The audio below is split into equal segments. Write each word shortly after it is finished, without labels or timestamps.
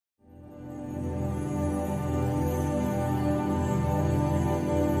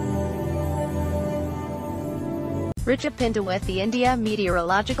Richa PintoWith the India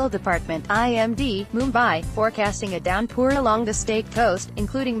Meteorological Department (IMD) Mumbai, forecasting a downpour along the state coast,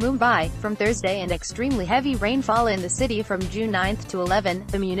 including Mumbai, from Thursday and extremely heavy rainfall in the city from June 9 to 11,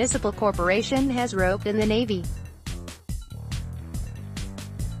 the municipal corporation has roped in the Navy.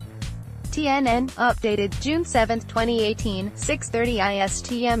 TNN, updated June 7, 2018, 6:30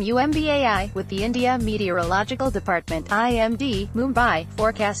 ISTMUMBAI, with the India Meteorological Department (IMD) Mumbai,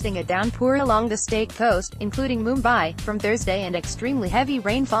 forecasting a downpour along the state coast, including Mumbai, from Thursday and extremely heavy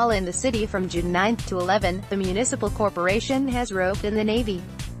rainfall in the city from June 9 to 11, the municipal corporation has roped in the Navy.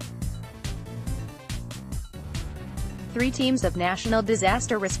 3 teams of National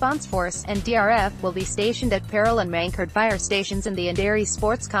Disaster Response Force, NDRF, will be stationed at Peril and Mankad fire stations in the Andheri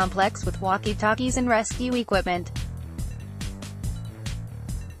Sports Complex with walkie-talkies and rescue equipment.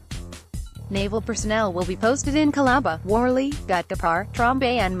 Naval personnel will be posted in Colaba, Worli, Ghatkapar,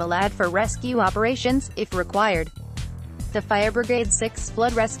 Trombay and Malad for rescue operations, if required. The Fire Brigade's 6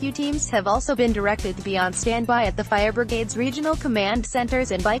 flood rescue teams have also been directed to be on standby at the Fire Brigade's regional command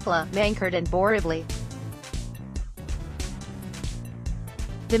centers in Baikla, Mankad and Borivali.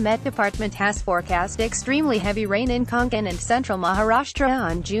 The Met Department has forecast extremely heavy rain in Konkan and central Maharashtra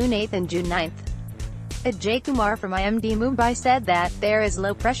on June 8 and June 9. Ajay Kumar from IMD Mumbai said that there is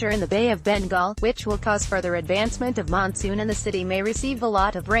low pressure in the Bay of Bengal, which will cause further advancement of monsoon and the city may receive a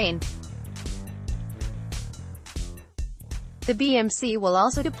lot of rain. The BMC will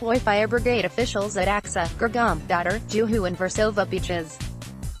also deploy fire brigade officials at Aksa, Gurgaon, Dadar, Juhu and Versova beaches.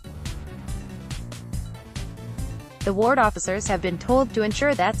 The ward officers have been told to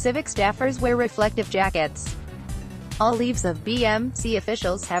ensure that civic staffers wear reflective jackets. All leaves of BMC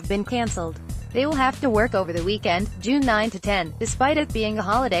officials have been cancelled. They will have to work over the weekend, June 9 to 10, despite it being a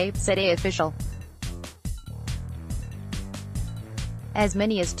holiday, said a official. As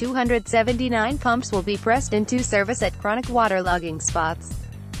many as 279 pumps will be pressed into service at chronic waterlogging spots.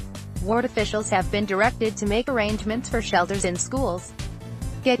 Ward officials have been directed to make arrangements for shelters in schools.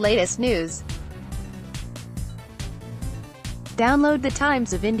 Get latest news. Download the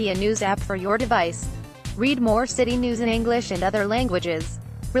Times of India news app for your device. Read more city news in English and other languages.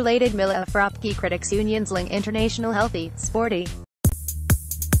 Related Mila Afropki Critics Unions Link International Healthy, Sporty.